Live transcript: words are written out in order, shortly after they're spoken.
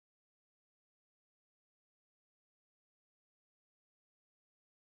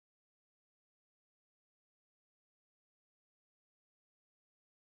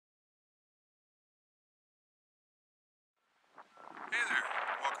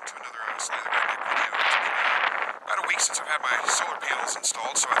Slightly Rednecked video. It's been about a week since I've had my solar panels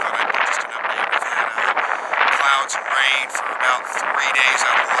installed, so I thought I'd do just an update. We've had clouds and rain for about 3 days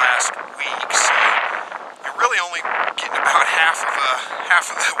out of the last week, so you're really only getting about half of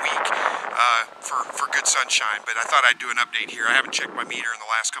the week for good sunshine. But I thought I'd do an update here. I haven't checked my meter in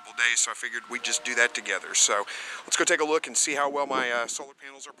the last couple days, so I figured we'd just do that together. So let's go take a look and see how well my solar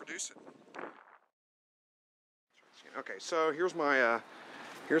panels are producing. Okay, so here's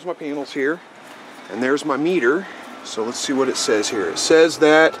my panels here, and there's my meter. So let's see what it says here. It says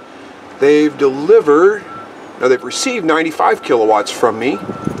that they've received 95 kilowatts from me. And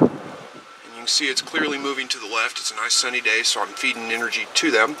you can see it's clearly moving to the left. It's a nice sunny day, so I'm feeding energy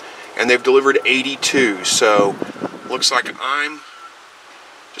to them. And they've delivered 82, so looks like I'm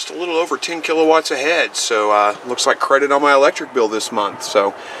just a little over 10 kilowatts ahead. So looks like credit on my electric bill this month.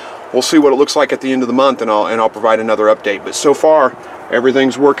 So we'll see what it looks like at the end of the month, and I'll provide another update. But so far,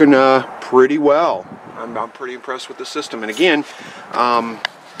 everything's working pretty well. I'm pretty impressed with the system. And again,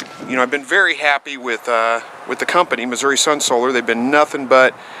 you know, I've been very happy with the company, Missouri Sun Solar. They've been nothing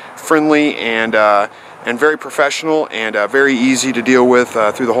but friendly and very professional and very easy to deal with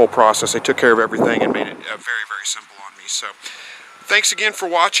through the whole process. They took care of everything and made it very, very simple on me. So thanks again for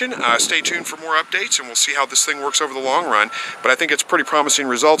watching. Stay tuned for more updates, and we'll see how this thing works over the long run. But I think it's pretty promising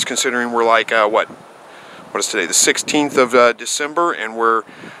results, considering we're like, what is today? The 16th of December, and we're,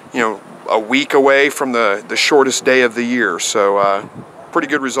 you know, a week away from the shortest day of the year. So pretty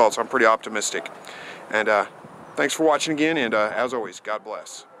good results. I'm pretty optimistic. And thanks for watching again, and as always, God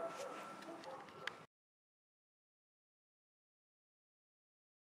bless.